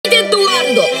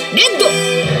レッド।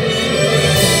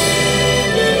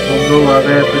 तुम लोग आ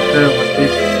गए फिर से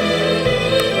वापस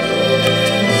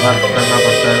बात करना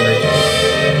पड़ता है भाई इस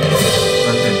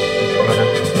बारे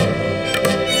में।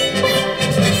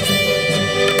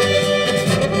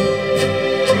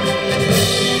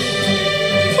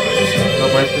 तो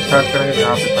भाई से स्टार्ट करेंगे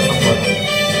जहाँ पे खत्म हुआ था।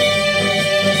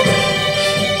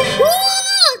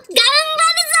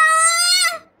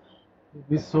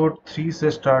 एपिसोड 3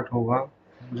 से स्टार्ट होगा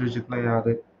मुझे जितना याद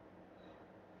है।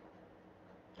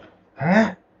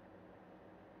 हैं?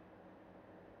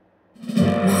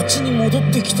 町に戻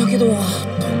ってきたけど特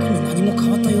に何も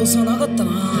変わった様子はなかった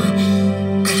な。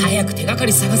早く手がか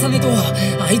り探さねえと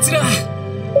あいつら。な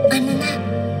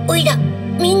おいら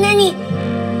みんなに。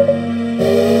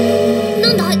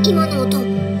なんだ今の音。い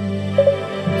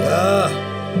や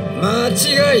間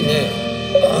違いねえ。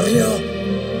ありゃ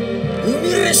海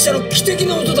列車の汽笛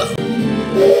の音だ。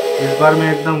 इस बार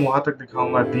मैं एकदम वहां तक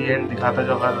दिखाऊंगा दी एंड दिखाता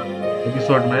जो हर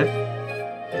एपिसोड में।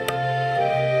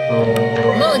 तो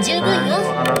もう十分よ。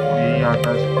 यही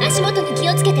आता है। 足元に気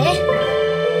をつけて。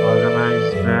 ऑर्गेनाइज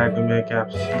बैग में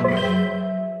कैप्सूल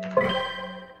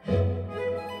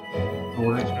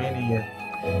स्टोरेज में ही नहीं है।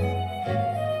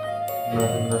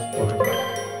 स्टोरेज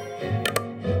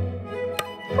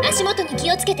足元に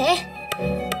気をつけて。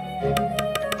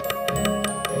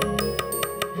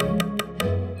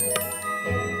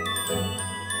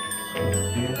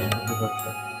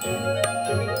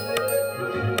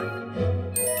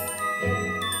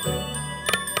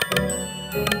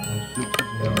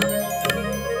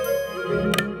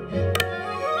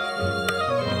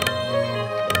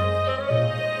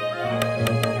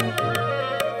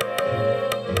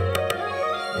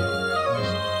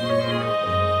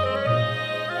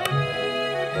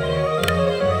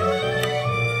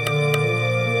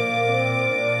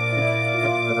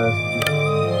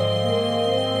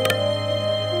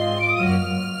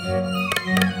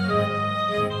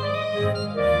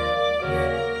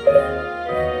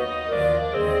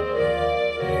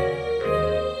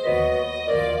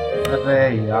 अरे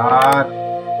यार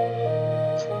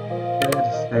फिर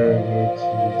से ये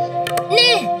चीज। ねえ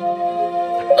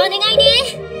お願いね。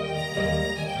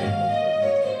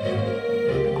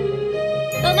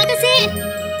お任せ。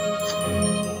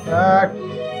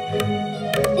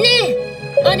ねえ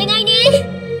お願いね。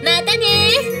またね。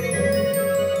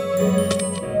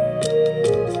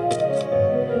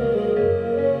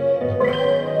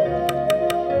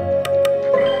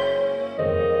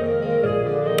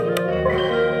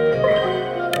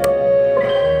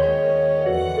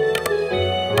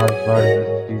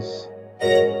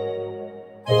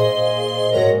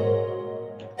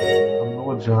 हम लोग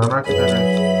को जाना किधर है?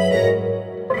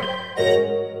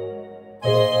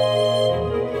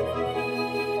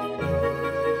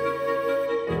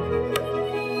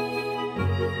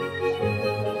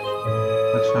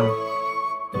 अच्छा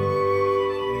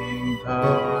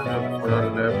इधर थोड़ा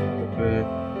लेफ्ट पे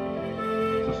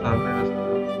तो सामने रास्ता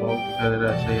ब्लॉक दिखाई दे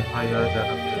रहा है। अच्छा यहाँ यहाँ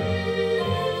जाना पड़ेगा।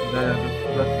 इधर जाके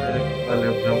पूरा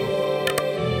लेफ्ट जाऊँगा।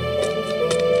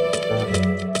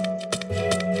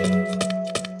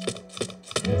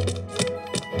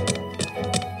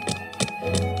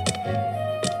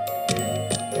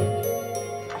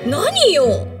何よ。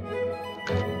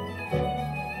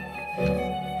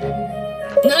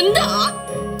なんだ。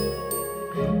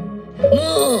も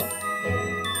う。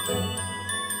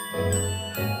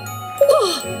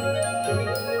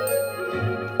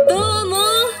どうも。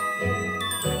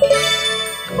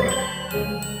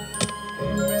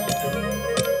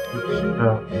अच्छा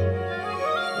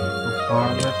तो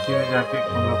फार्मेसी में जाके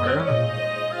खोलना पड़ेगा ना।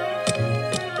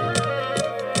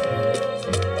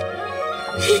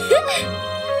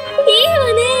いいわ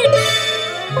ね。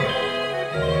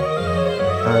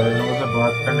सारे लोगों से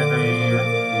बात करने का यही है।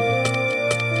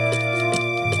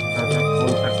 ऐसे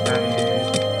खोल सकते हैं ये।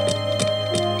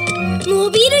 伸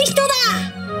びる人だ。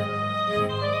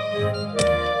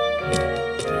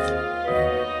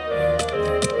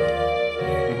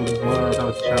ये कुछ बोल रहा था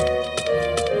बच्चा।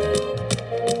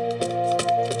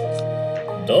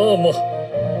 どうも。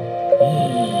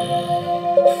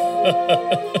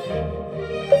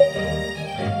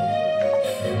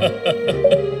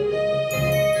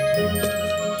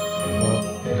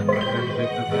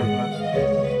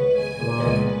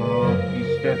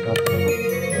पीछे था।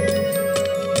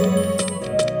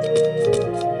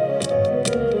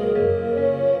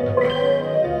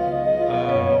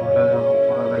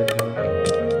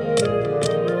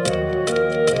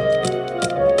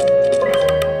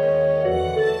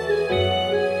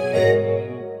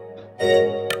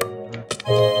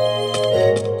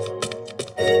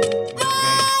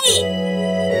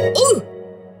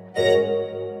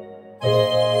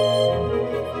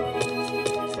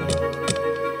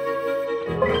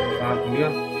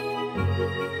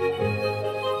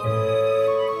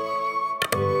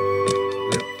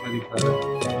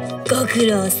 苦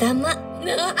労様。な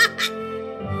ん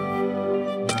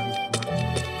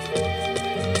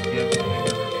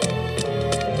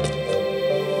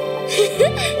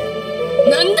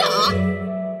だ？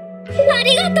あ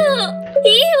りがとう。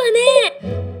いいわね。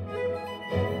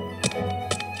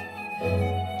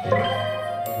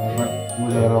मैं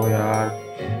जा रहा हूँ यार।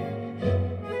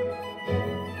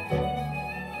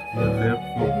 लेफ्ट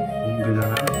को घूम के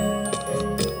जाना है।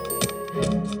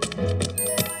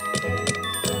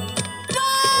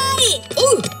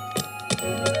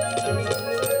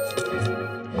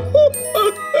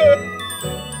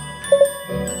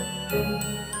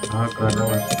 हाँ करना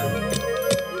बचता है।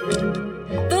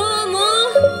 どうも。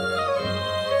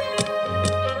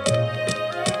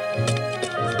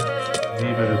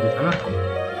यही पे रुकी था ना।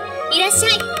 いらっしゃい。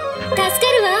助か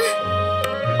るわ。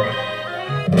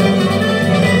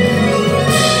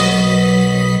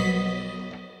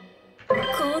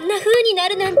こんな風にな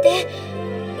るなんて。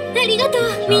ありがとう、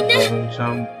みんな。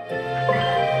शाम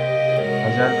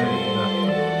 1000 मिलेगा।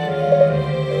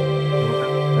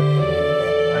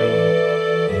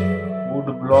 वुड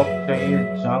ब्लॉक चाहिए,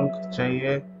 जंक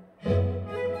चाहिए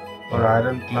और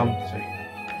आयरन क्लम्प चाहिए।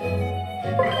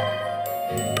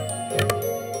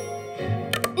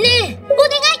 ねえ、お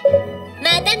願い。ま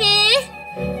たね。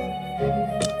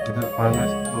 इधर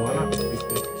फार्मेसी होगा ना।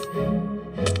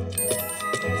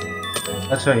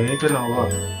 अच्छा यहीं पे ना होगा।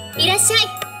 いらっしゃい。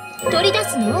取り出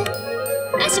すの？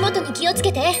足元に気をつ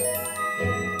けて。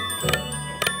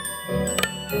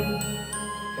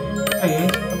यहीं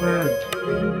से तो मैं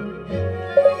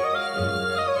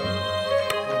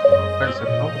कर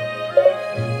सकता हूँ।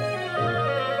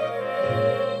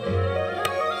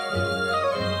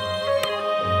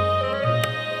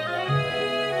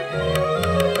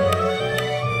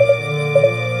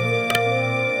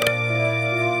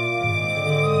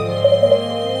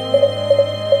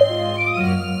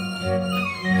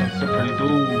 कैसे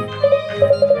खरीदूँ?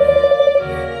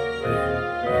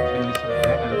 चीज़ है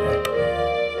मेरे पास।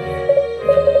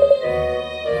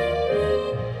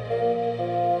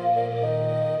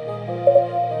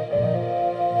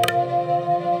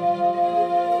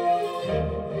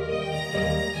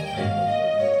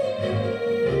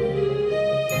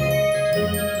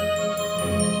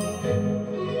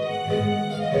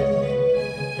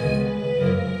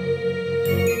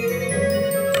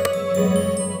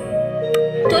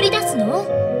取り出すの？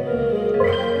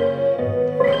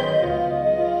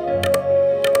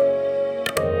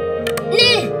ね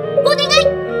え、お願い。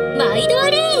毎度あ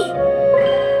り。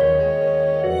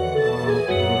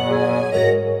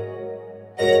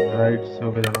राइट से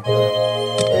होके जाना पड़ेगा।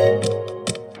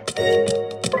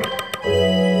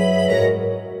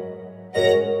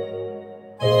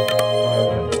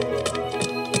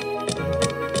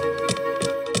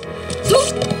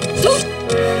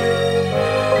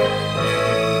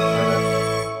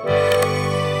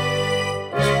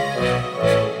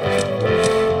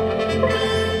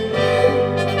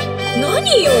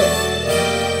何よ。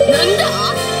なんだ？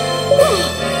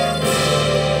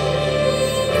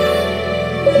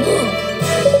も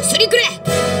う薬くれ。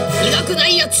苦くない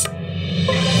やつ。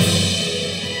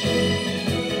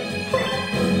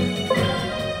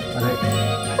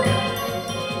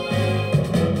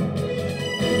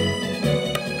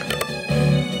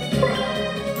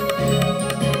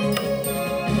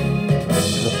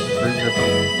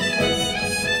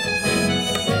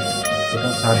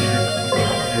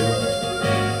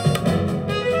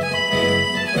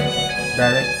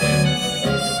डायरेक्ट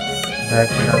बैग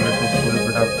पे डाल देते हैं, पूरे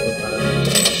पे डाल देते हैं।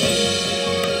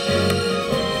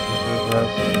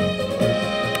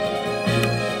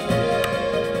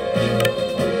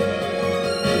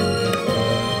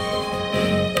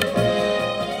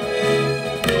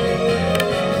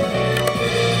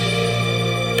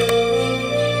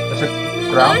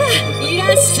 あら、いら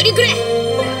っしゃいくれ。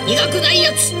苦くない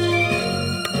やつ。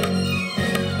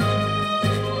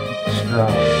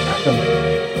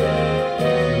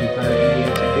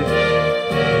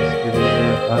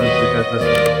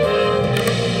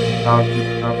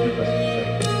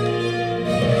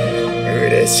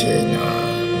嬉しいな。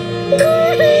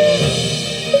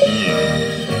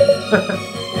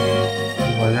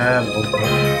मजा आया बहुत।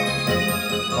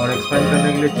 और एक्सपेंड करने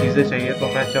के लिए चीजें चाहिए तो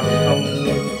मैं चाहता हूँ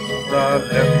पूरा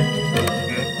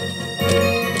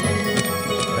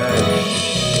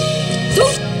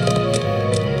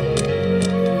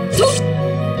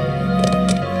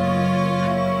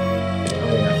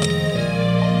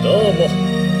どうも。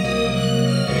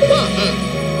まあ、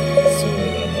そう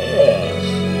だな。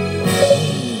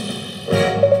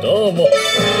どうも。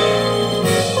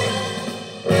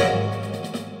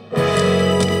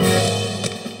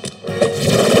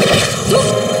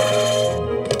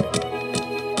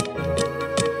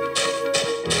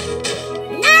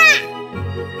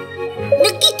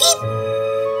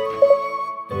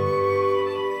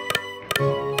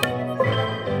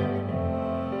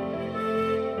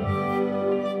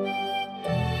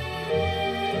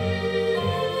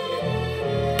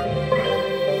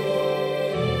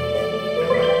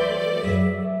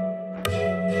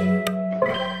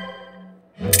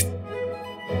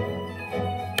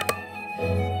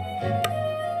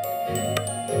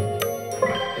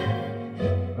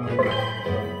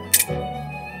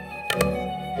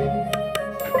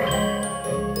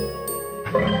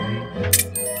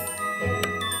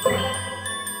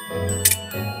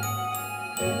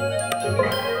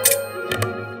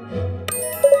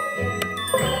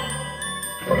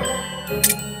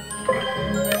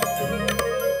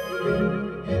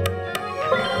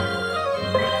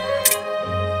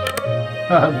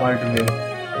मर्ड में।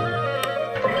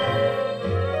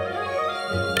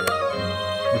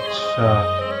 अच्छा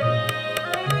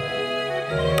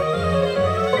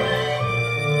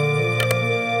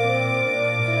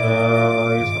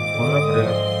ये सब बोलना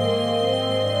पड़ेगा,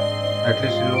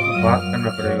 एटलीस्ट इन लोगों को बात करना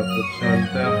पड़ेगा। तो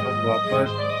चलते हैं हम लोग वापस,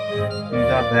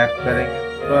 सीधा बैक करेंगे,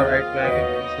 पूरा राइट में आएंगे,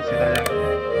 फिर से सीधा जाएंगे।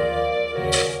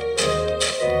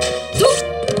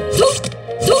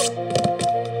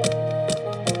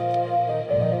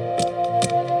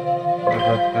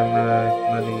 बात करना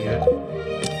इतना नहीं है।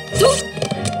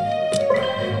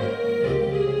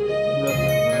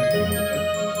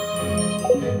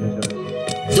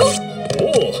お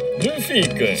お、ルフィ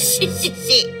君。し。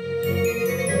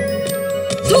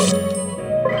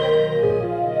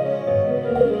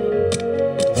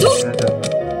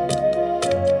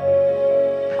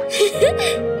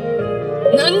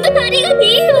なんだありがて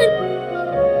えわ。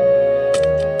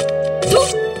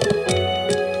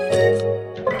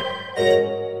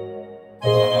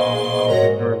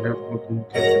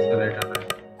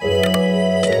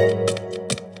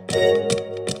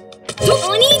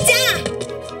お兄ちゃん。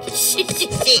し。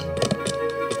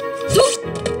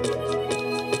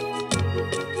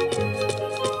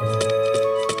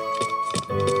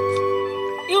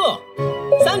よ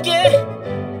サンキュー。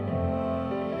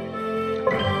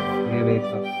ये नहीं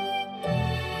था,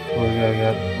 हो गया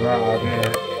थोड़ा आगे है।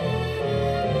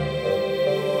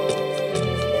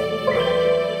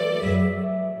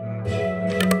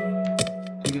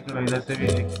 ठीक है, चलो इधर से भी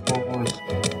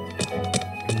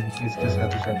इसके साथ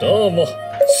ही साथ どうも。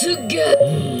すっげえ。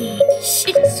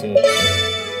し。そう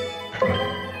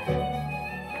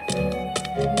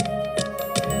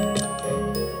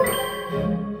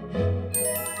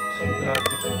सीधा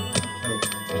आके चलो।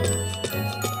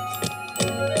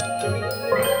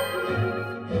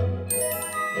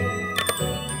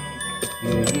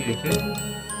 ये क्या?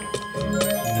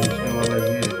 नीचे वाला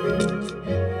ये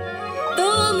ど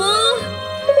うも。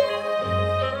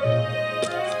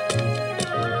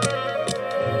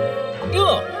よ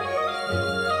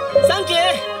サンキュー。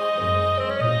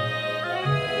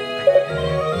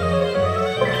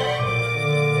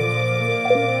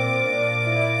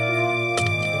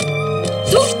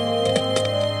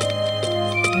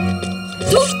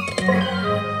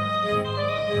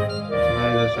चला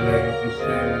इधर चलेगा फिर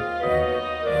से।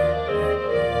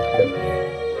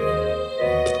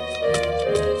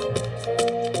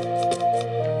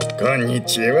こんに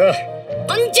ちは。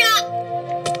こんにちは。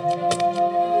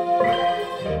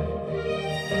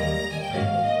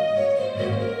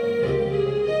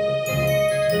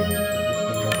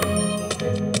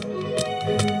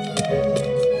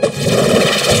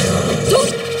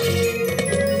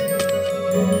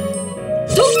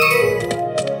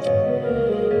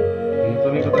ये तो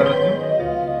नहीं बता रहा था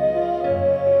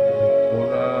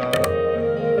थोड़ा।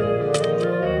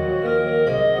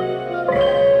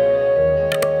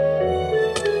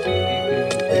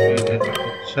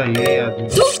 अच्छा ये आदमी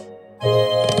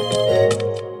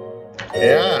い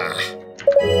やあ、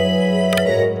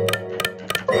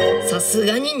さす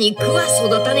がに肉は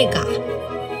育たねえか。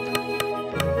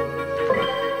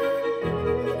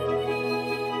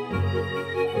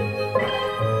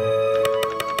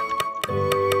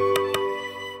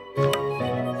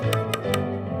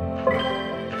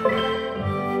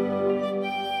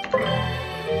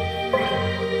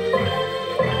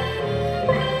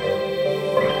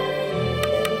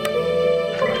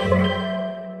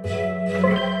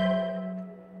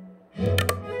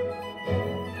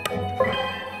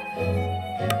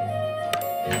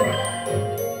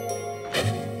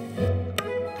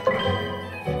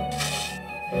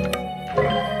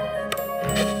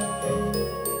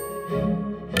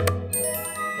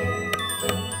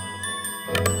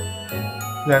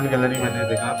प्लान गैलरी मैंने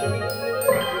देखा यहाँ पे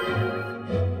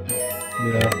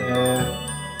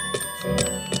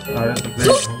सारे सीक्रेट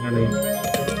होंगे नहीं।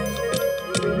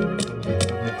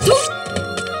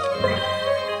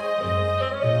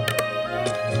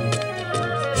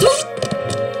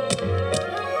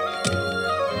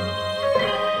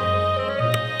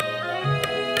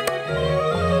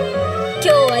今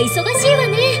日は忙しいわ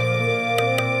ね。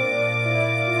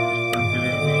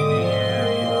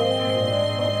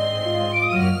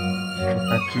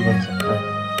फैक्ट्री बन सकता है,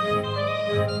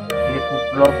 ये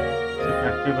ब्लॉक से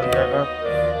फैक्ट्री बन जाएगा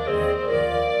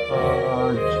और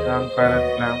जैम पैरेट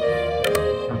क्लैम्प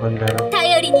बन जाएगा।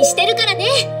 頼りにしてるからね。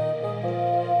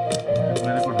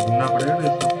 मेरे को ढूंढना पड़ेगा ना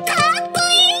इसको। かっこ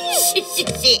いい。し。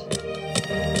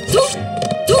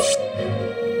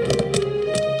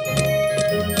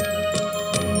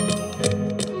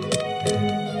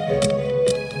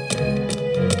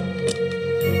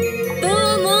ど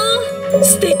うも。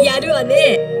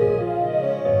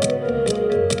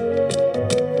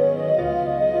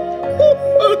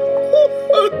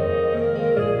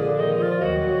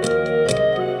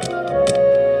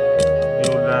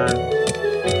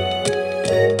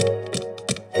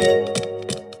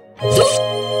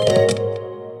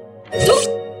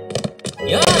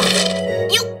やあ。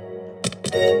よっ。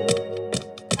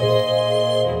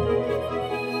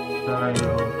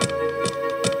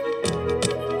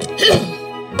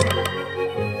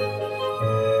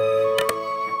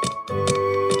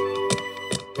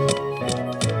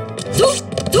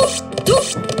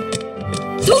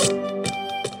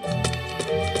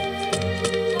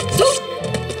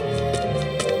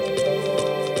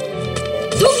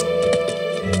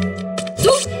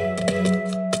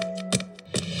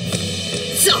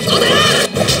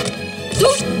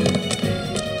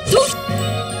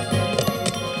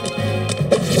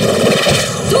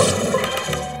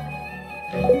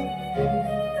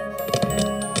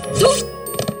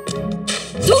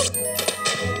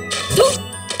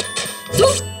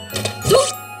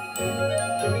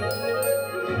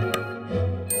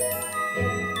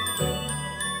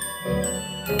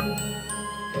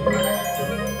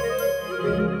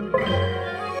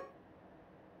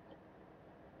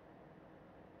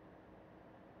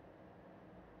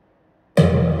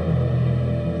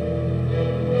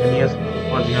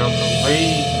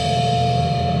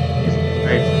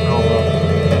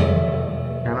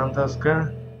क्या नाम था उसका?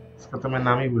 इसका तो मैं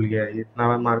नाम ही भूल गया, ये इतना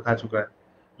बार मार खा चुका है।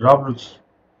 रॉब लुची,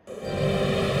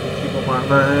 उसी को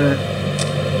मारना है,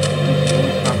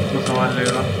 आपको संभाल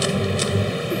लेगा।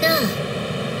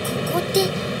 ここって。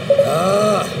あ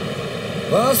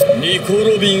あ、ニコ・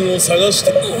ロビンを探し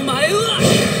て。お前は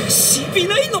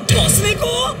CP9 のボス猫？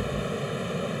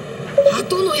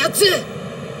鳩のやつ。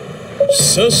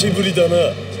久しぶりだな、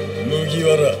麦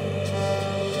わら。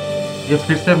ये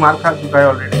फिर से मार खा चुका है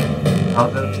ऑलरेडी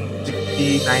 1069में।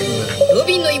 ロ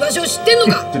ビンの居場所を知ってんの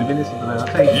か？ फिर भी नहीं सुधरा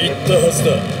था ये। 言ったはず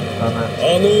だ。あ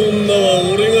の女は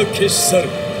俺が消し去る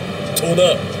と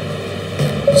な。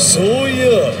そういや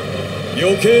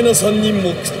余計な3人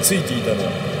もくっついていたな。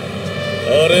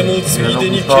あれもついで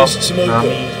に消しちまうか。3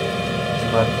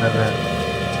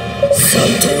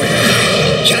頭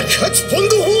108ポン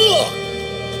ド砲。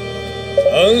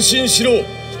安心しろ、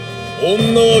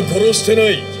女は殺してな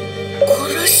い。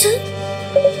殺す？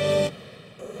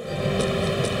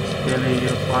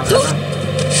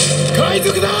海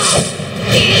賊だ。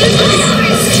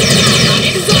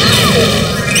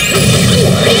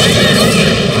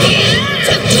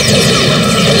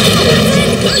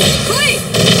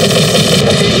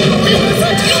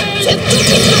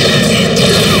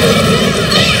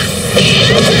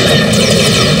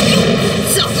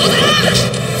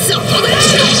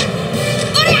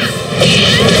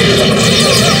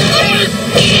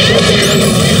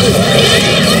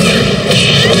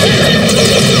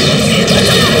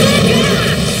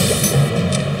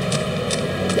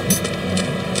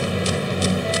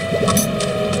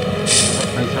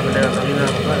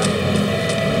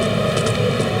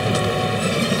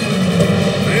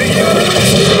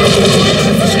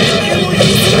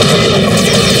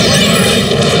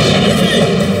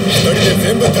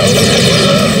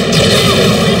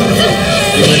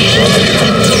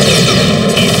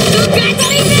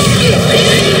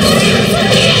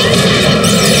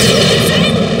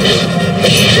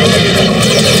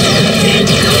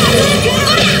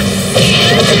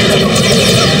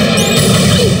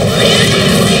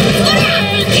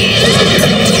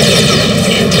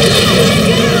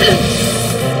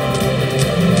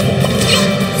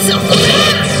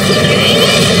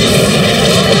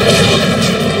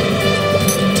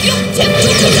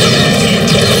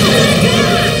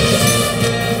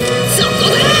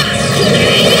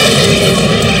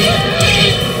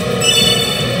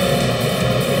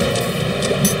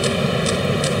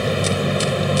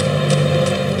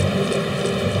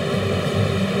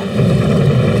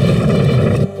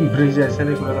ब्रिज ऐसे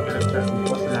नहीं खुलेगा मेरे ख्याल से,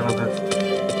 ऊपर से जाना था,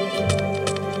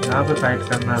 यहाँ पे फाइट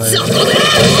करना है।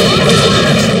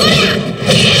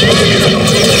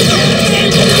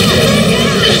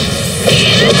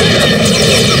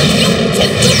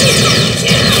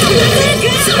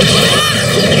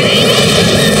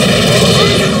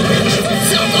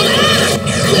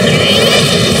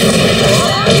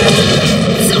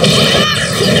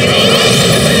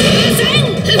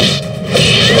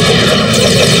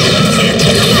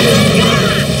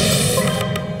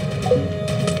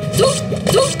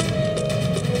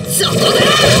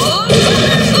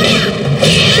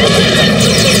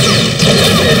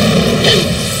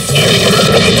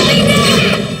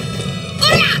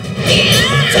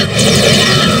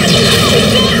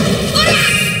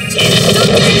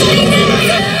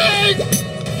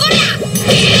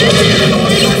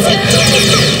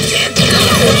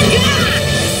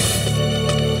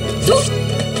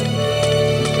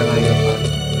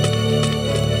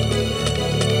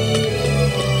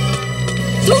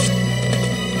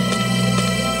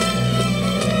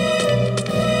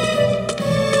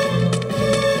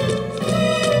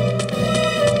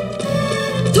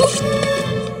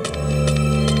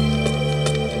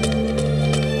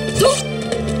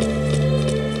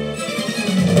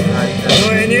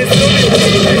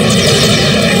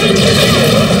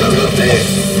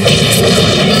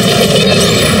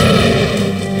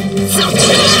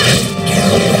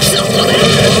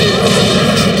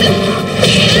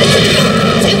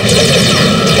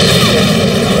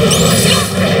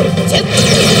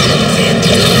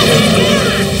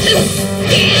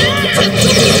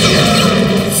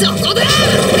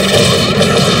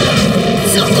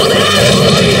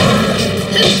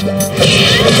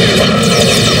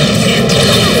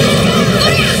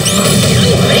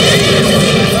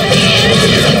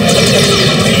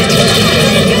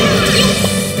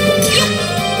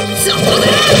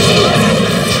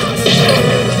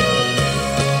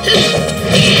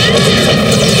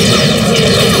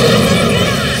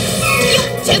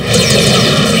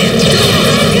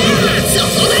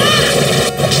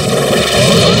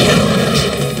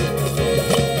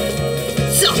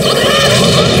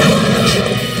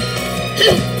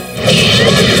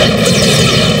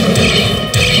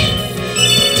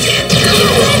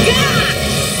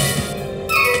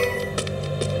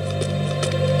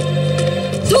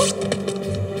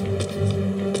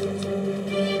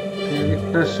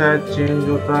 चेंज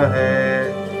होता है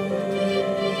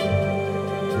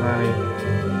नहीं।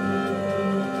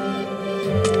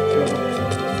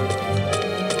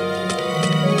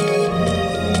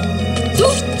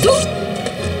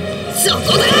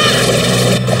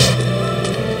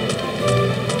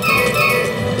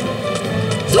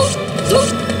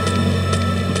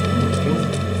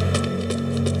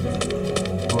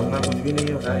 छोड़ना कुछ भी नहीं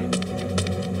है भाई।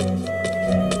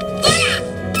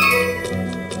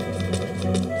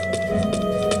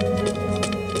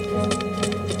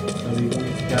 अभी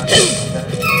क्या करता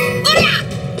है?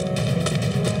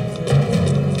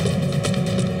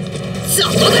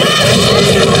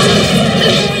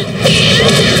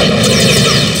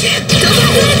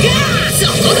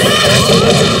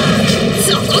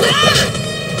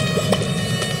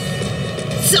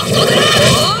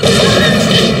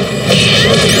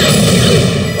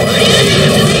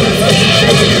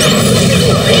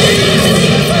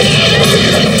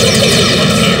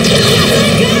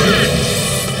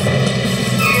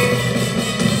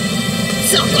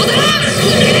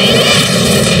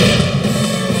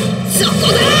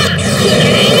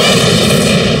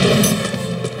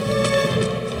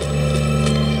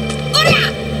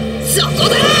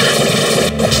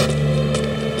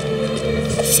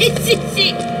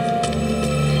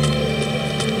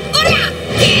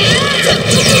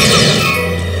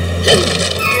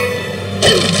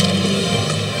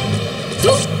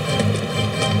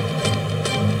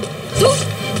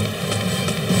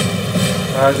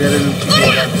 आगे रे लुची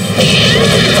वाला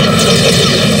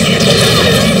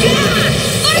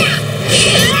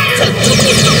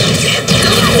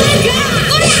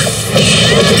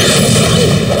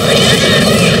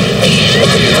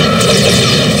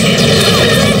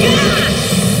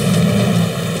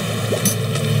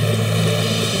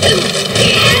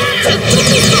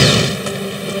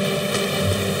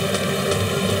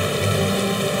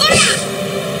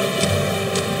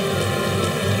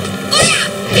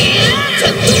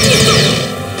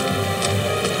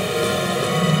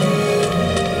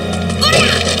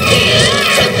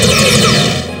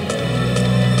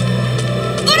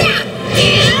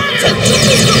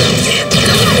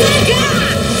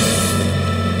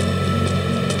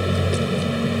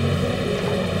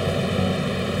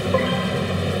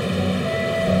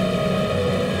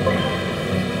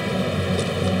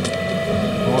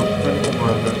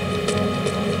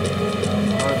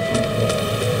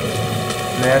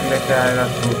फ्लैग लेके आएगा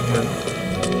सूटमैन।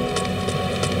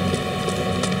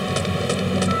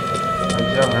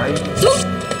 अच्छा भाई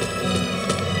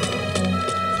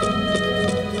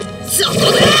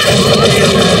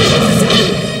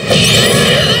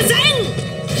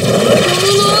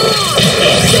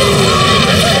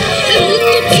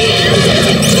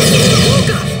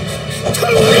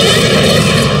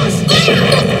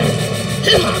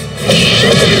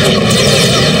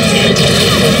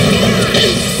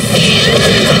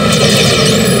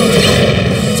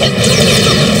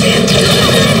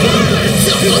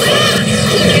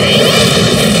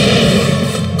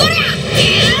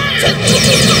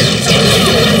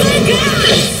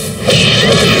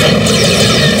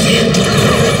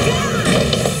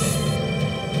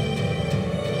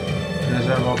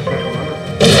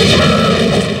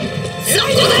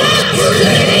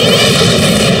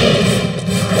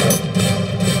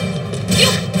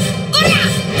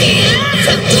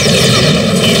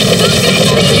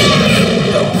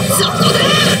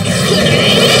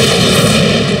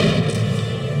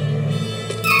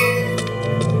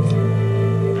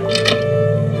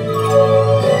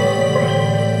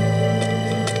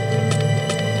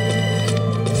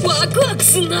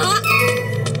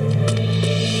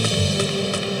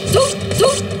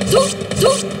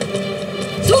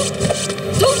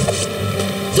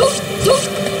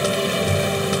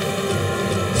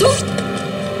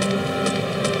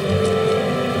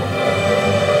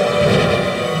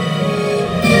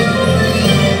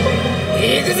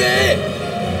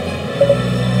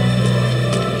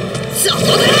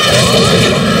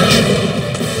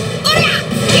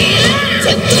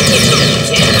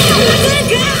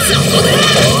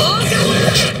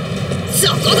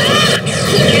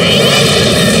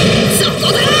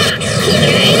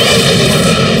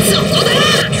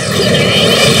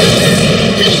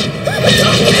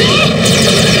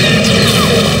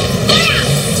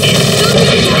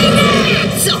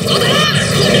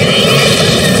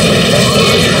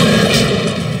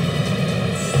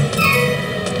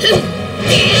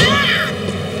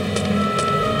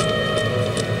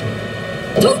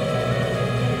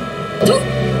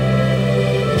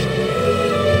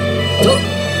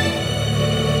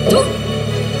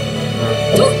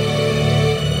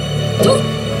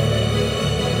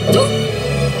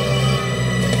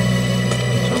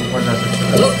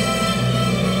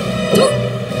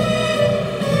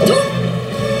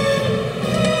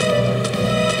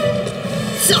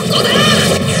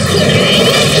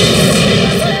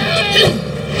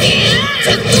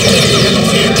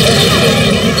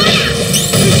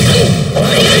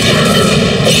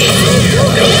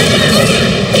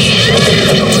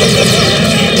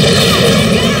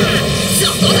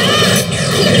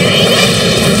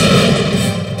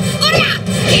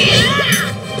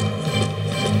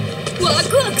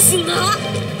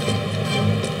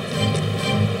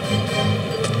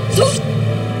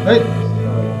はい。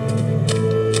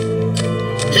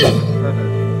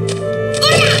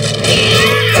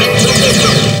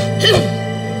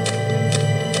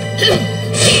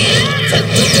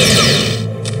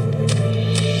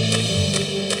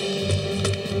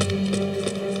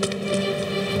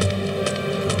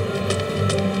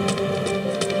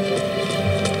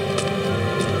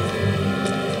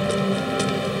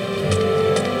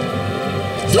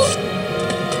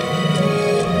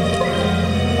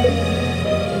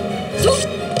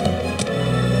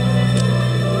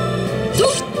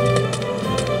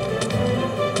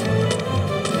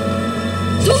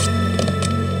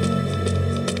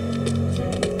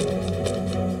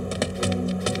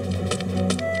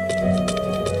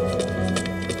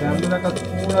कैमरा का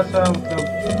थोड़ा सा मतलब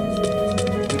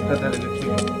दिक्कत है लेकिन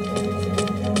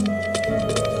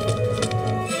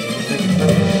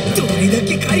どれだ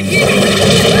け回避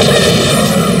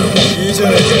いいじゃ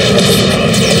ない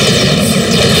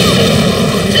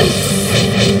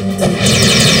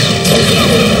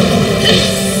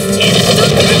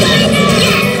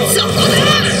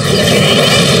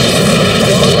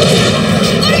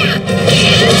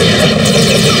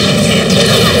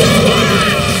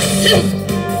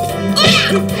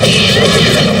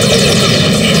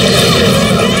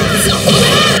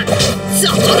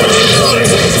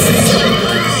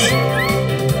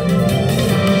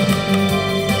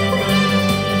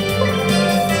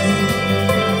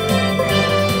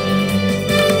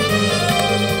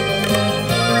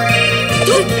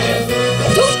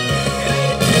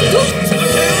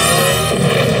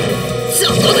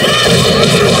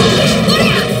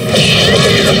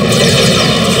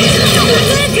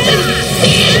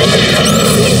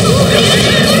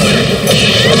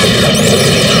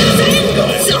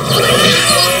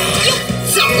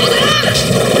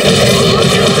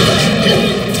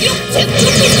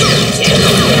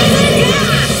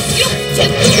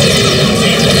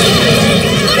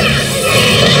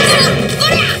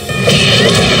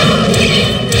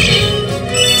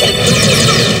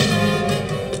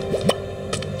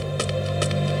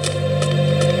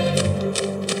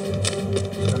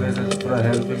थोड़ा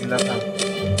हेल्प भी मिला था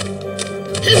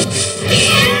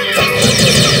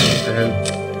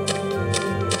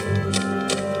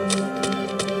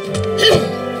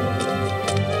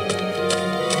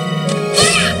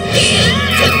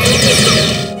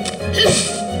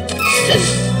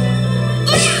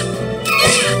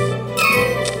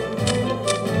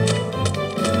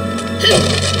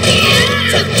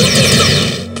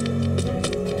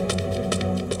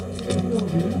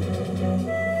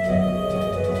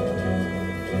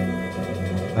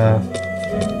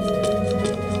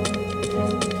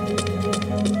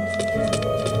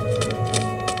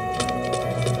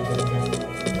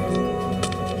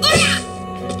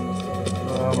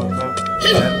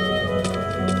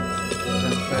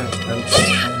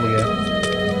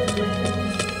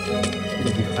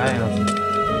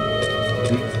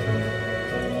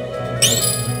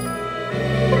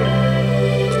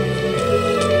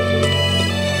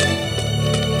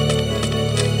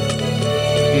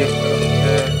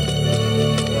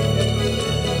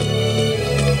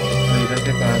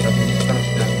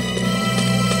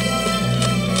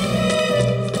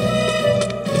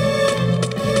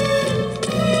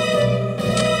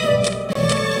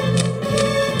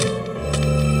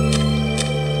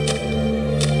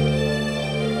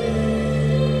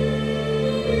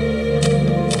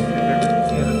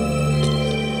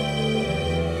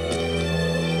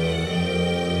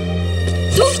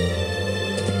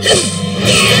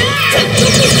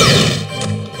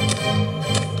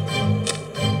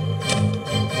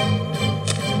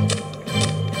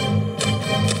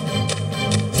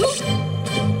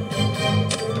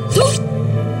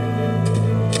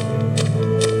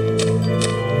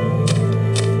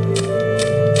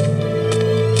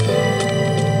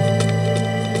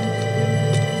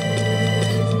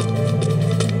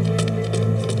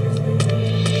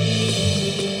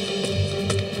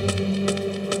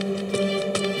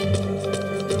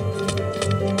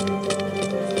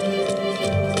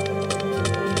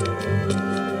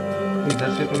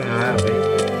इधर से तो मैं आया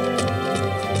भाई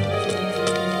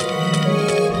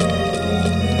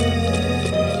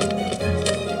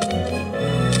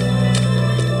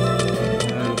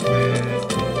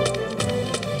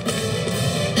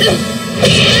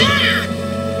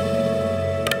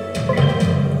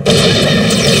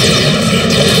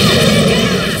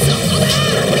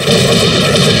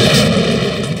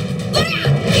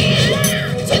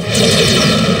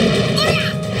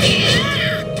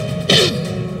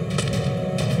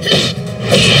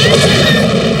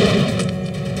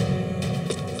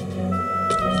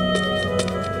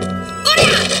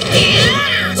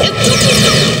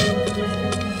Chip!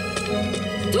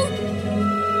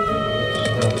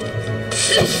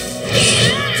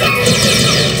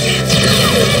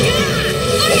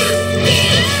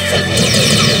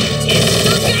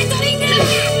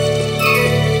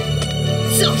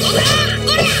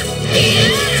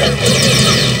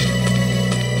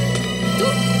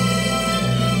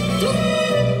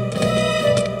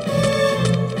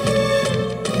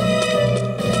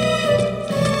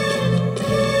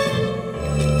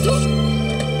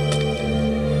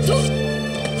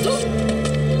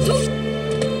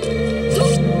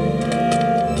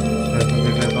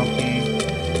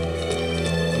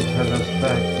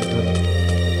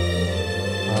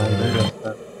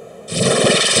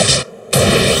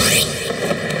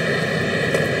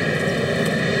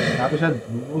 शायद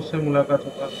ब्लू से मुलाकात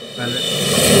होगा पहले।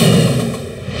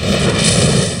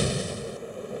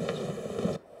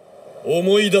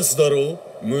思い出すだろ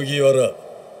う、麦わら。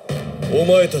お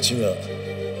前たちが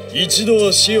一度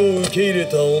は死を受け入れ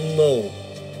た女を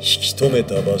引き止め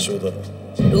た場所だ。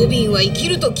ロビンは生き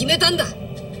ると決めたんだ。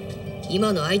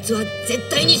今のあいつは絶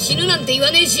対に死ぬなんて言わ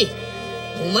ねえし、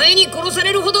お前に殺さ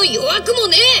れるほど弱くも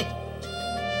ねえ。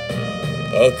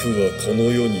悪はこの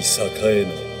世に栄え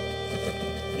ぬ。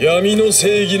闇の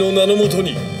正義の名のもと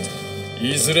に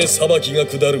いずれ裁きが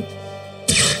下る。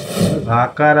バ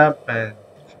カラペン。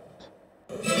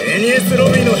エニエスロ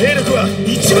ビーの兵力は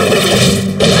1万だぞ。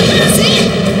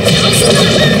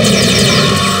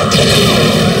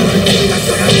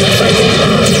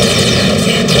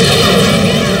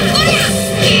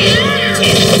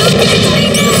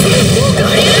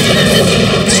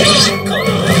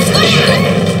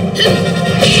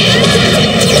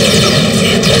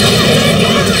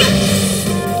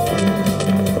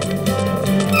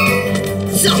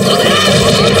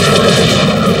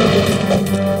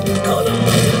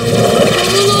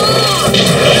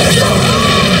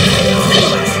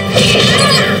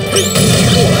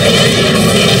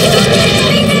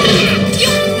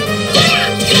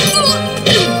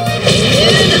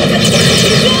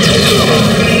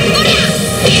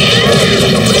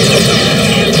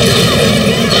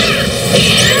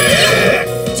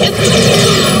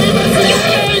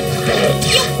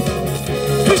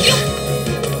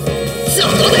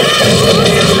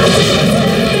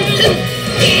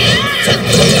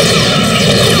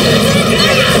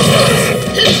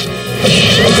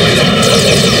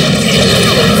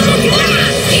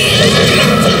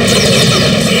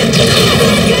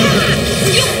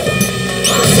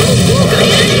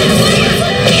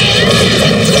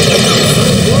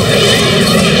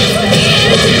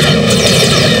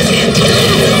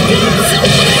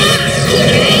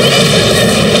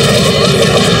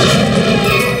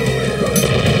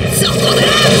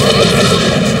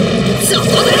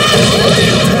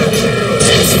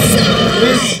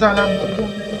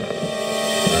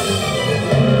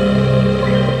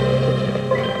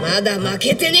まだ負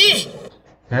けてねえ。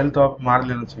पहले तो अब मार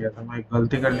लेना चाहिए था। मैं एक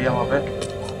गलती कर लिया वहाँ पे।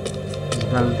 इस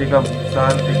गलती का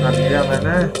भुगतान भी कर लिया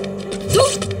मैंने।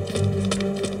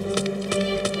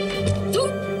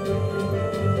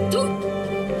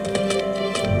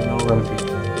 नो गलती।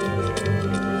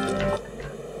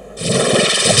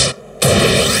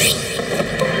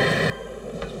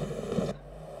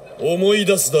思い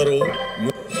出すだろう。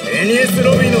エニエス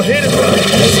ロビーの兵力は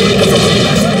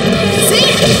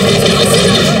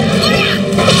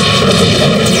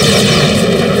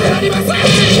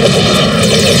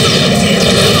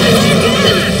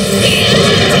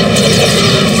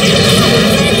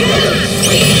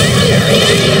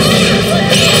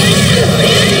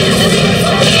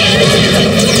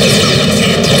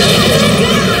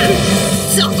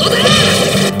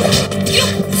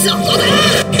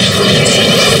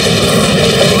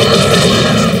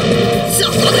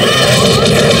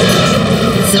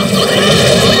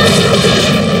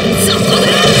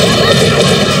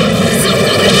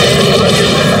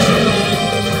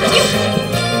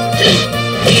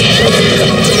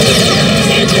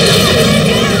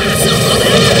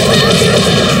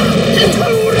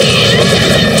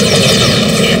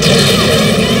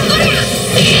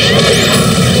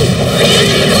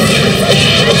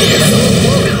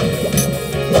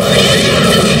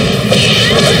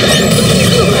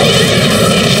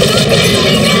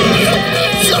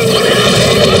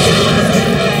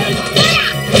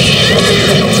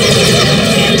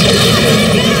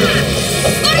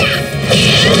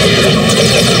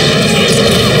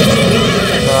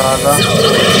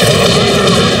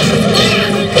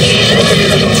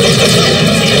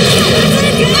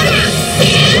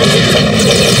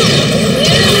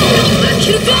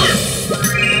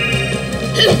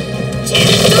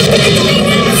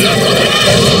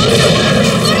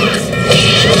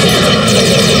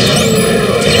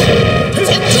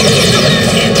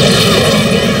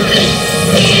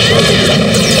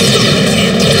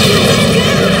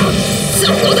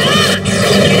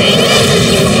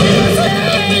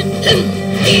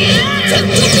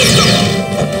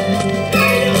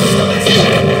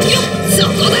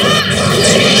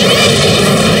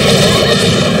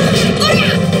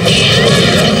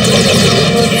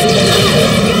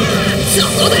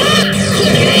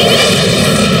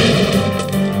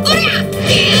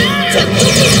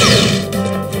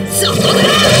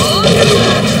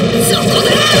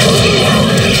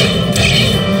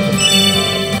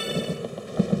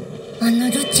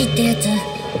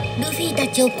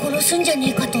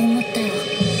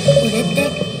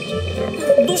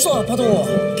したパド？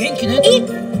元気ね？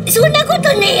そんなこ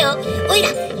とねえよ。おいら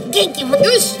元気も。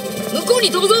よし、向こうに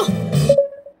飛ぶぞ。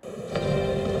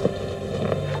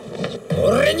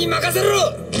俺に任せろ。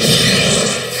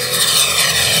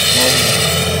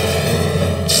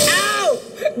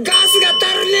ガスが足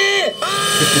るね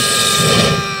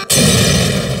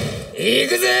え。行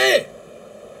くぜ。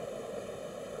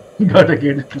Gotta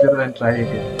get it together and try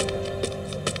again.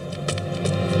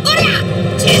 おら、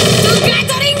ジェットガ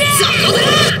トリング。そこだ。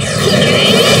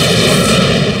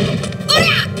おら、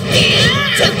ジ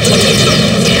ェットバ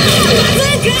ズ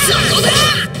ーカ。そこだ。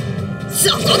そ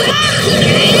こだ。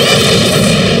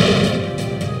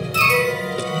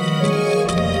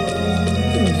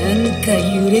なんか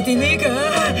揺れてねえか？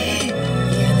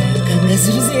嫌な予感がす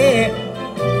るぜ。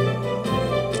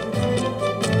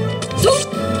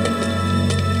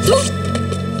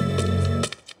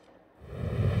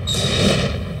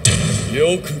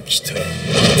よく来た。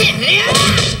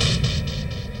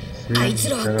あいつ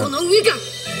らはこの上か。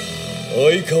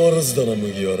相変わらずだな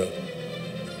麦わら。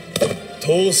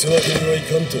通すわけにはい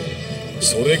かんと、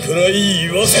それくらい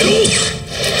言わせろ。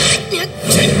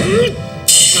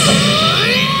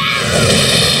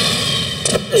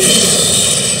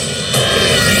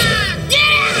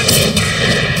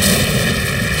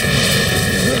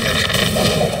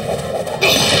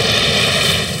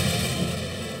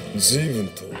随分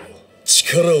と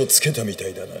力をつけたみた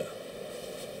いだな。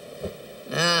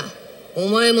ああ、お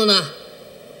前もな。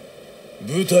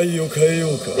舞台を変えよ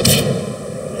うか。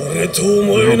俺とお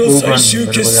前の最終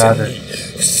決戦に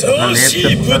ふさわし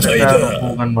い舞台だ。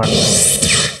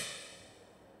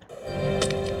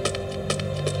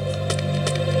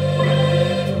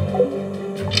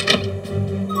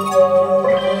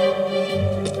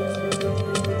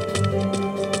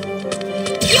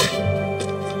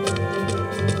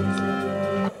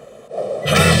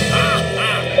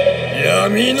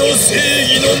闇の正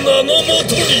義の名のも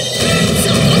とに。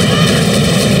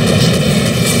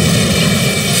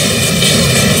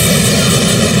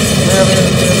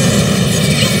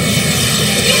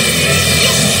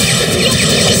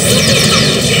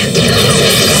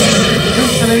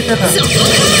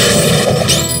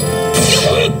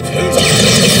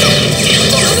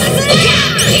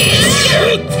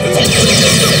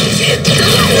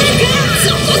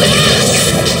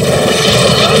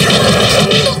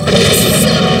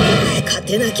勝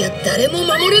てなきゃ誰も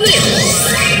守れね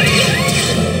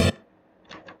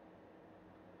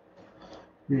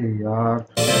え。यार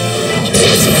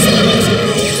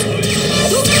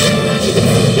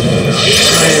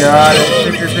यार ऐसे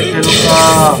कैसे खेलूंगा?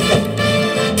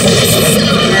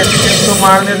 ये तो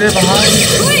मारने दे भाई।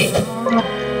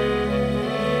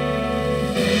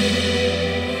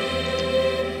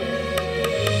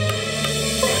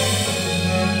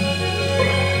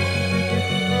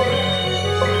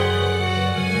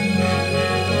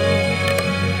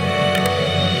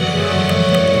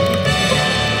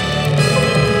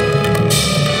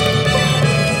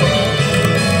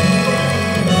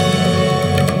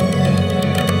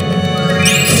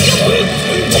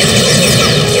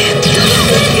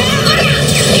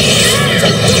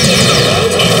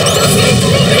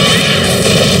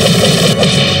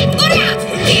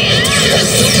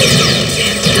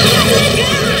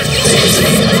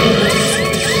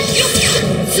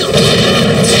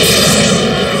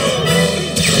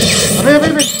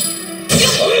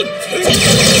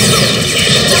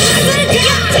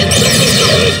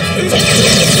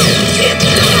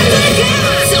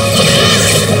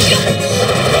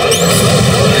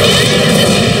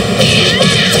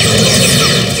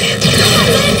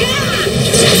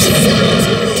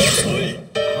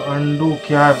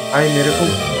 क्या भाई मेरे को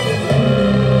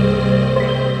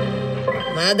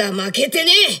まだ負けて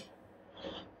ね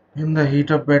え。 In the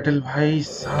heat of battle भाई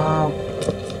साहब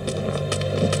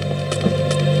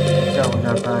क्या हो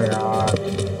जाता है यार।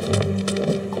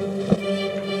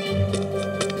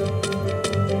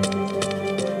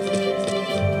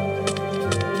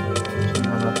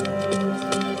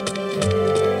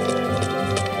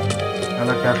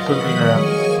 साला कैप्सूल भी गया।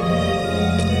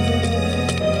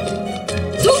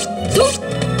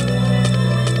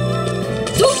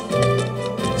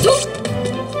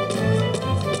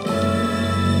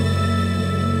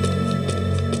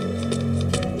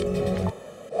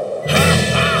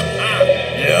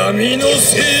闇の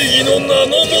正義の名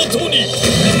のもとに。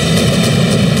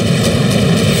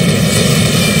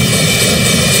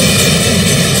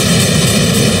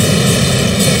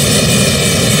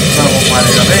ना वो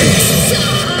मारेगा भाई।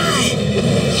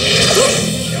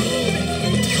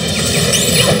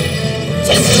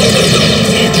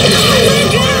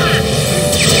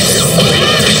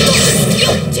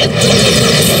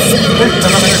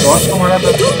 साला मैंने मारा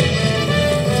था।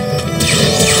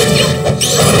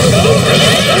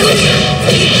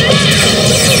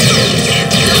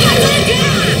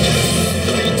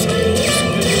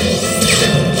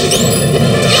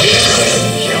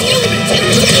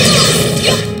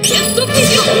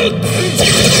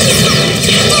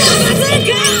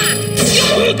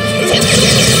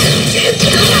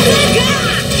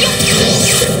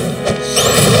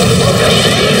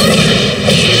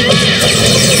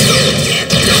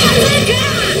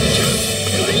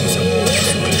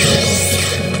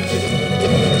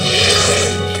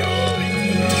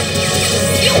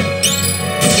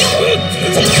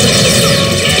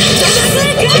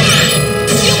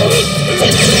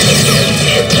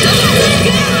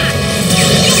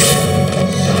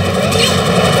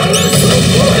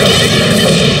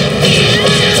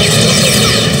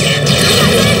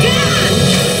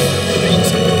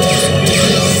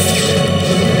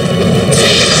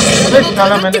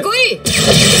 साला मैंने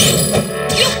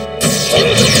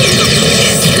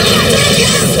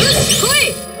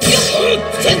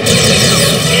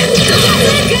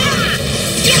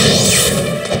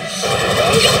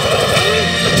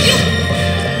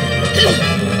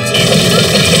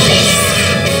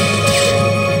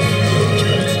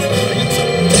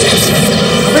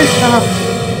अबे साला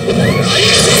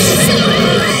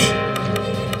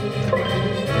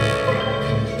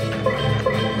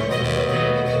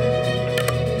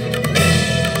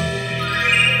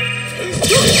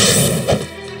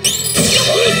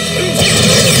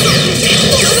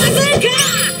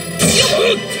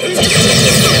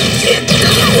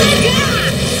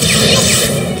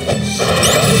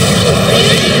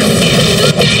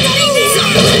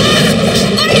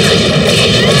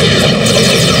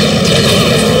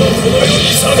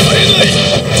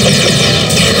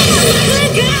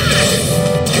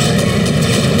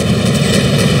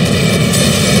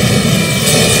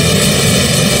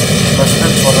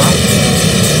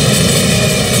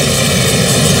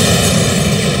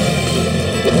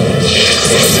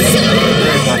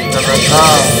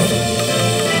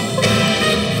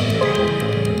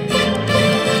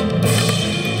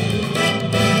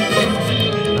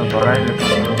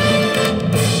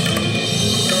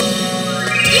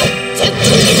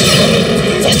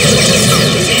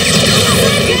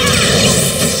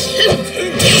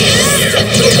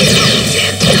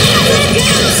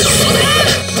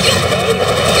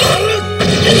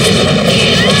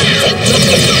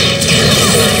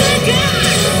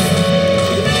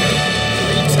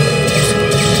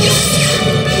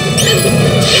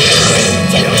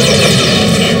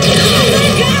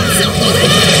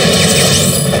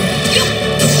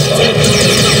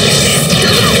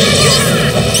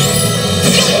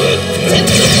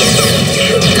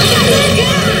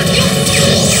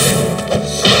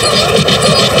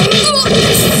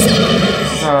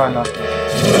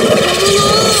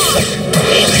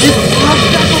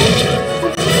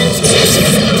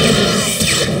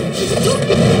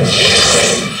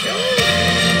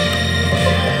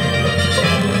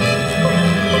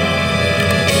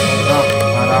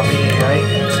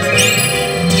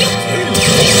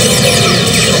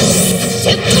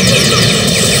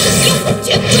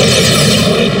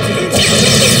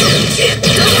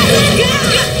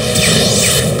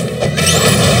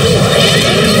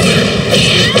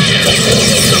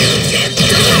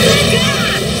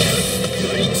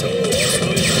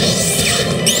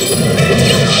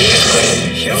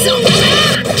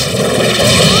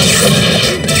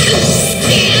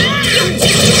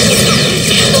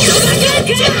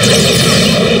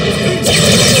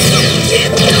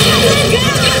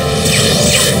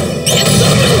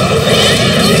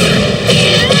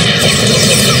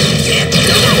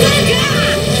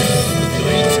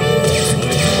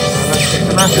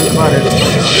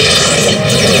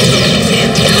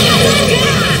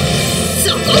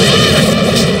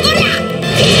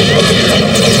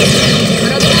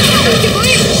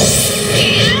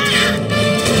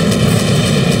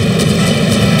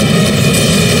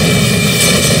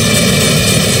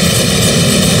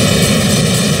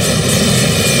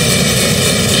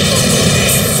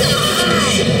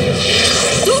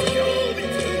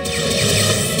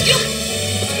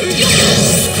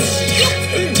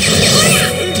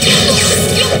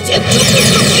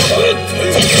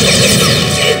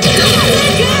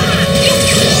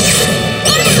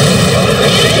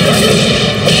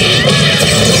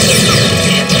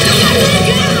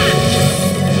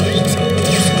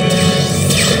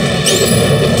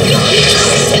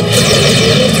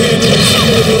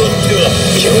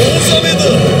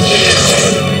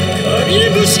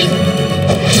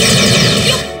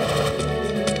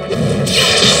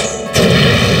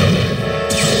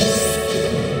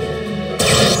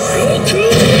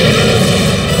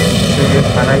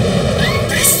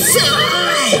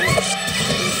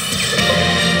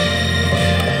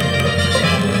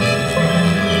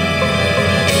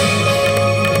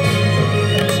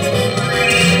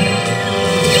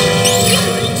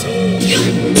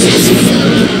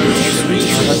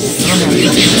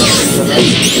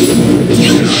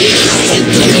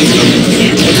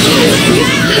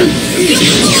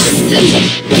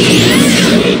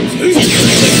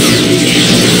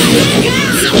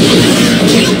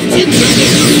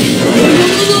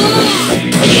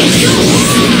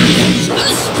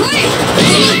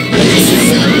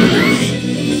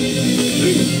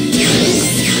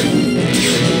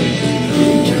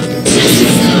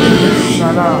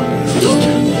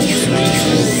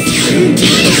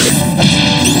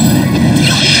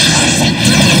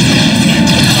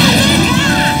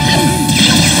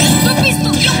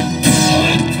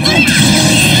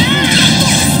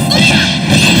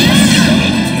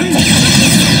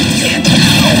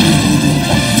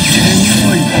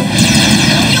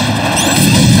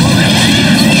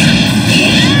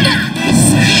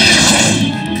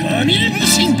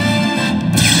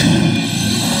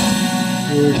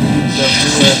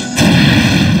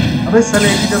अबे साले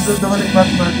AEW वाले बात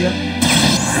मार दिया।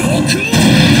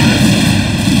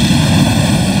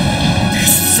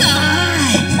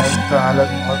 उसका हालत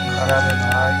बहुत खराब है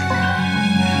भाई।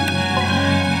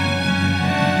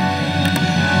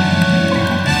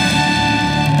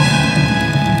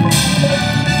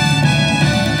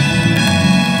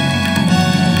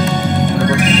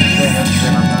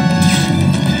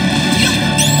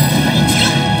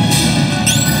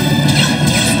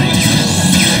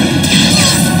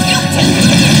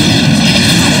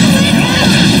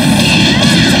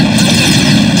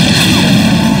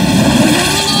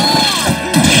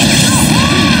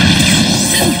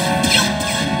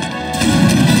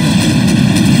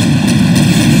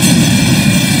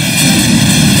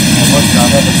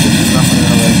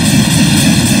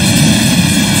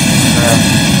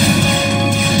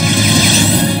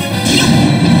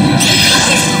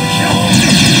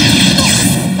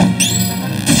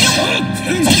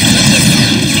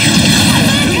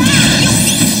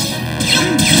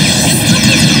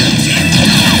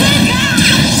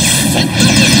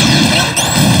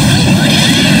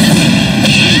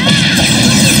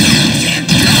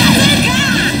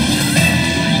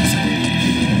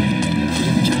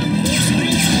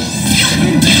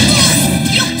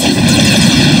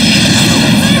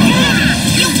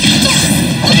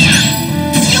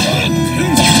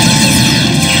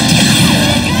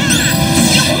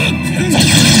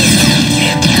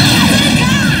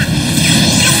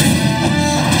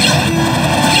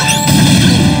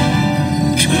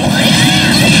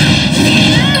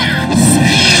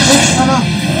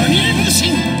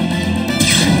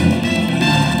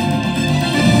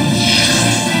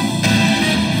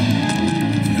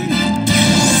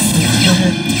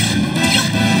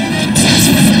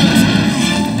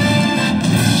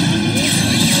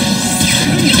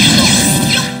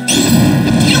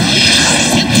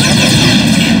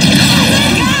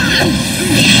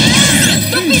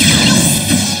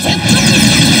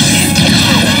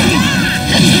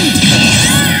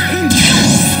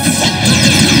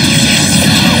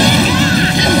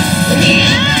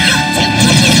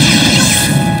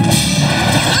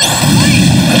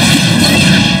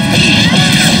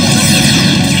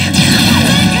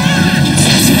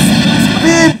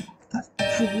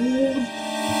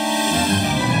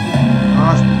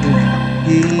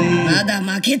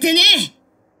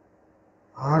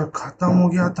 हार खत्म हो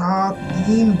गया था।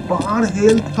 3 बार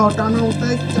हेल्थ हटाना होता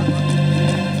है क्या?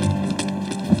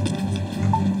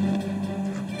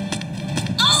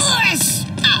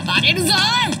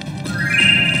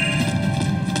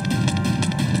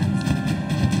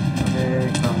 अरे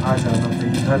कहाँ जाना था?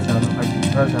 इधर जाना था,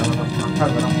 इधर जाना था, माथा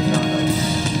गरम हो जाना है।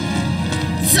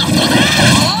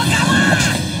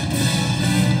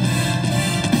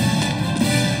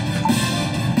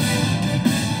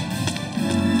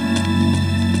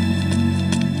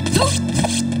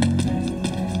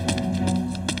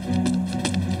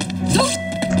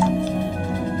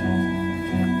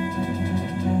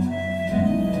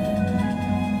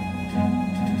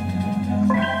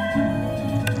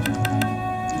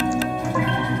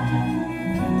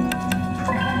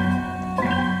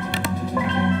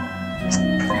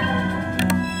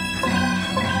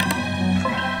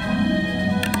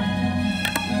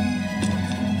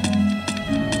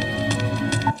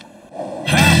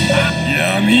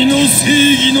闇の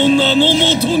正義の名の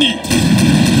もとに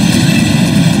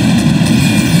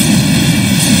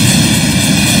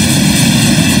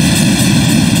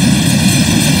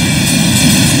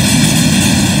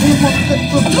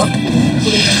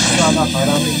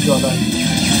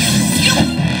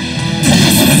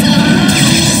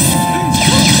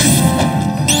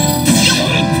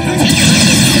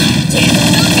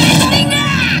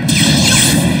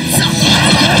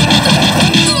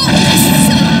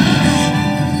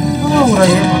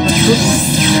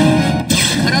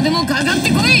からでもかかって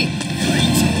こい。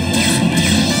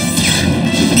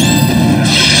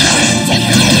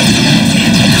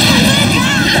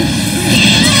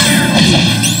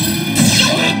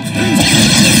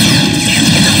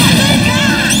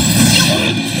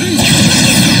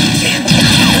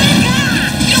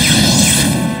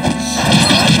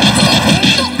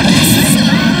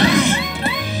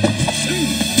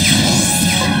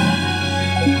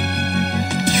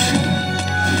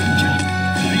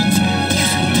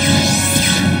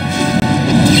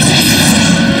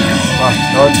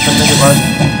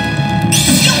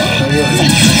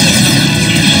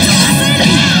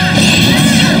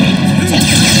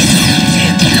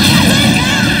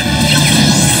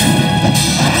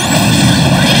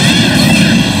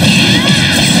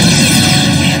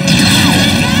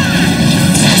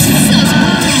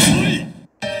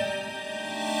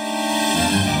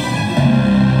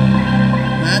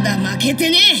て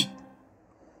ねえ。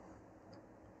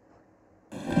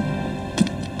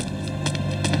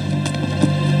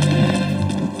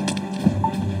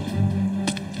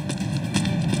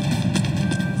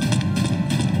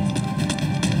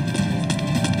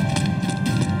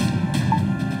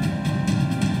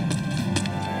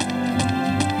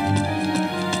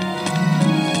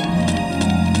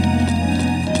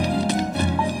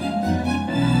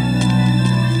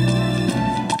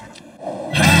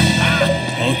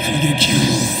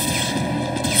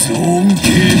ゾーン系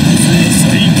こそが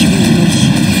最強の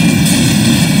種。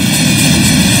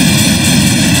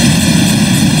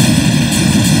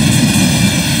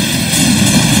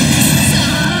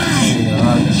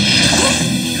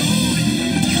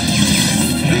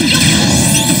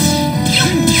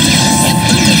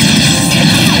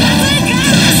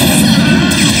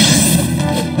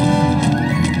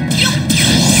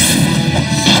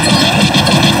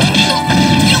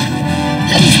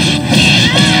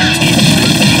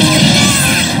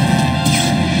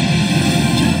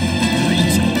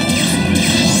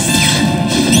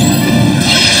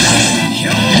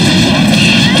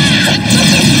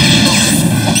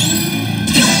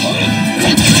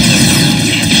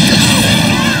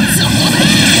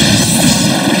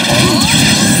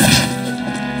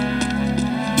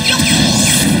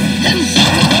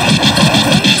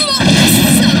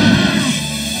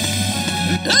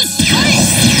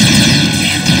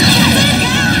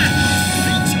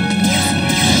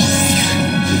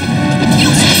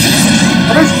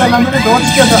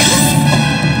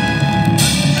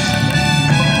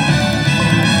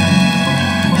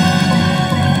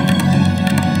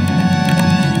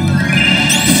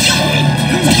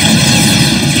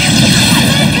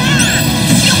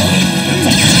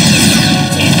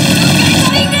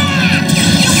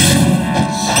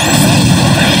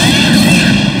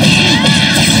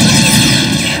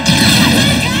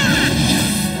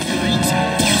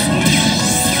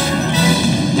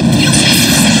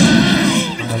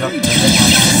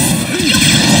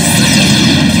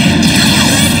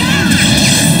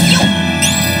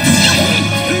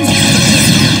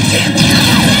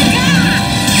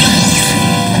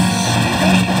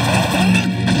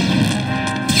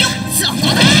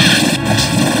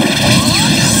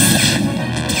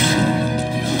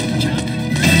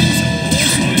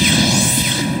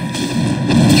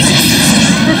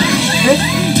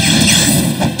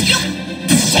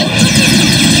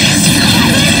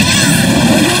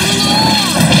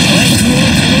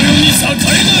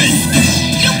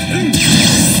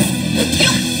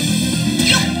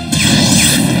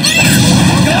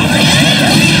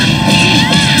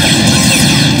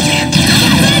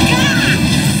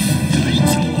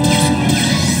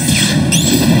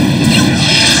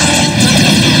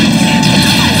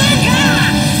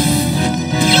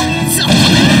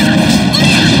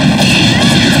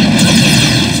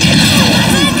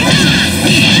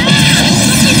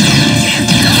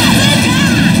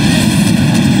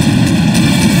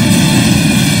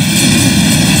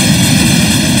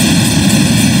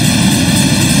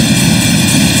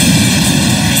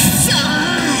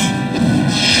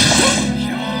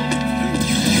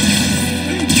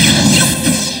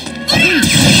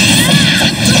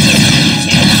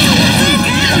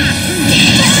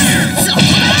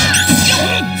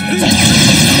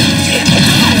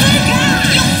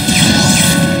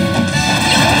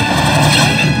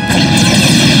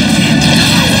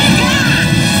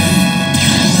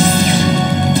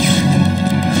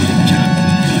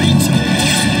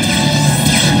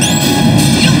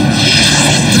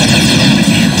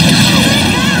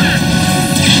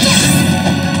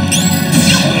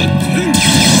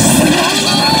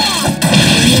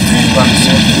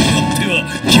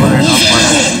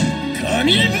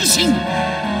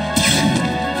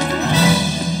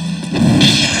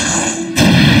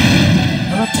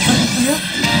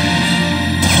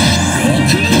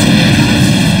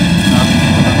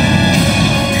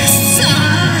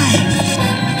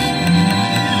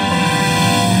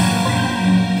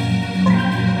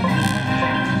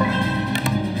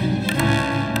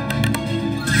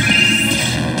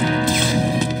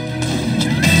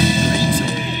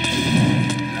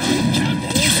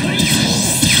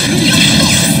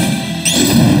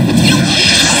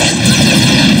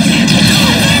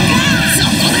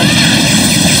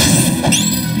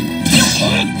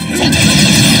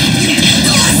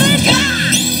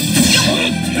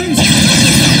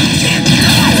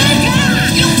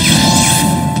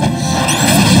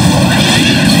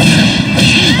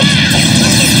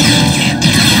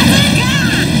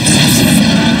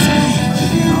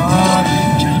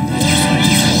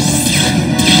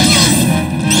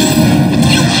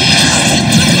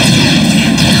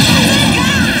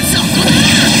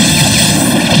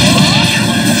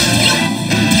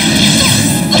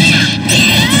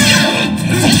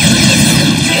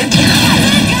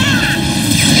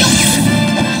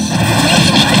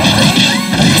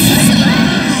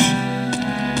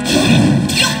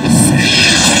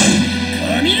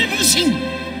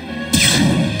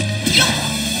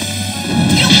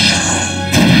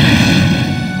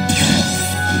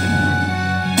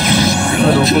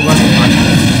रोकूंगा नहीं मारने।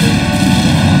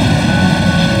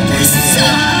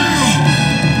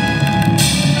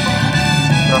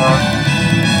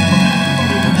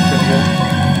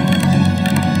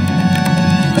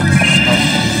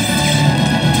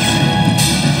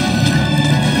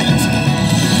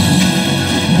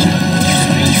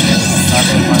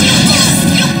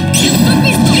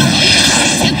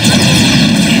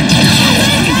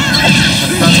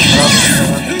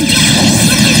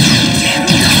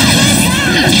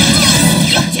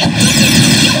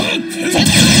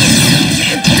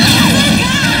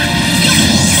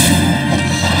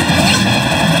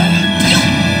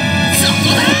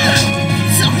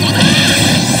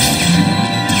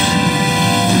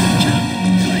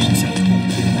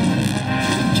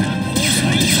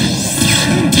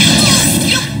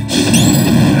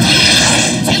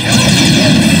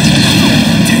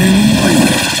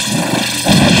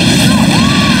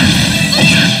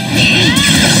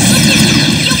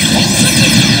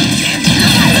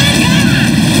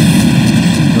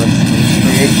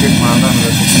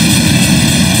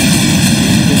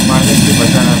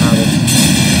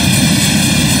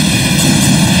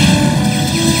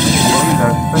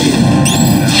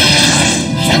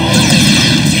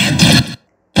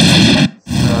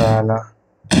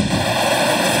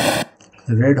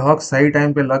 रेड हॉक सही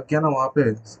टाइम पे लग गया ना, वहां पे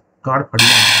गाड़ फट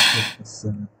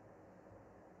गया।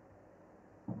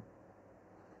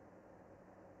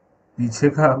 पीछे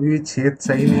का अभी छेद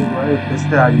सही नहीं हुआ है, फिर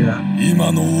से आ गया।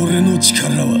 今の俺の力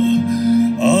は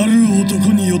ある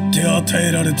男によって与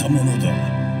えられたものだ。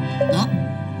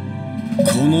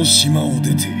この島を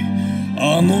出て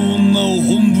あの女を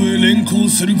本部へ連行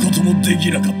することもで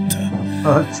きなかった。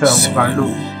 अच्छा वो कांडू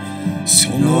そ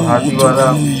の男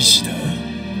の意志だ。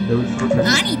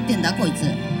 何言ってんだこいつ。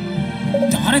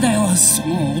誰だよそ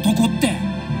の男って。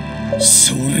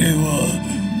それは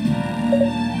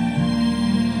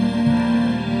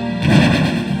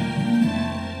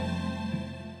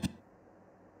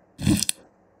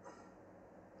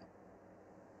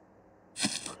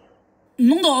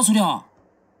なんだそりゃ。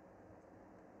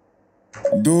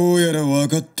どうやら分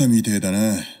かったみてえだな。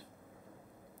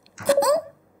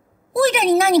おいら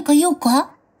に何か用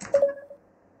か。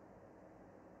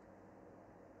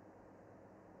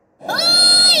おー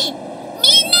い、み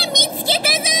んな見つけた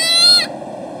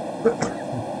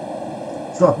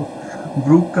ぞ。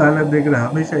ब्रूक का हालत देख रहा है,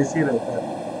 हमेशा ऐसे ही रहता है,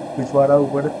 पिछवाड़ा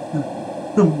ऊपर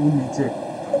मुंह नीचे।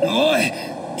 おい、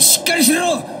しっかりしろ、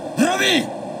ロビン。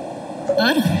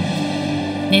あら、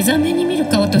目覚めに見る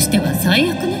顔としては最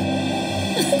悪ね。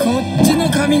こっちの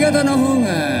髪型の方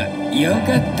が良か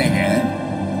ったが。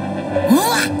うわ、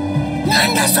な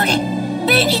んだそれ、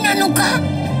便利なのか。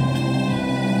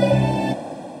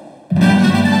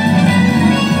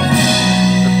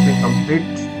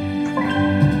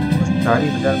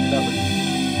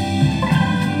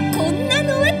こんな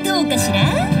のはどうかしら。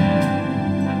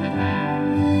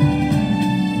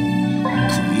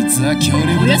こいつは強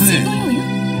力だぜ。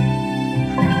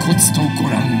コツとご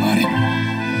覧あれ。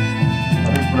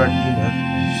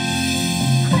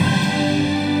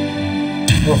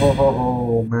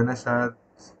हो मैंने शायद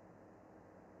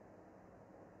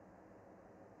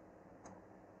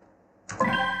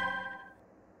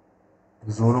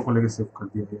जोरो को लेके सेव कर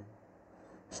दिया है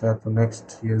शायद, तो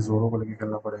नेक्स्ट ये जोरो को लेके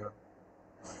करना पड़ेगा।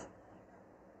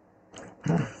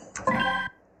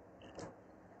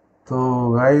 तो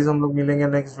गाइस हम लोग मिलेंगे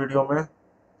नेक्स्ट वीडियो में,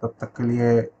 तब तक के लिए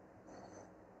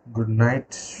गुड नाइट।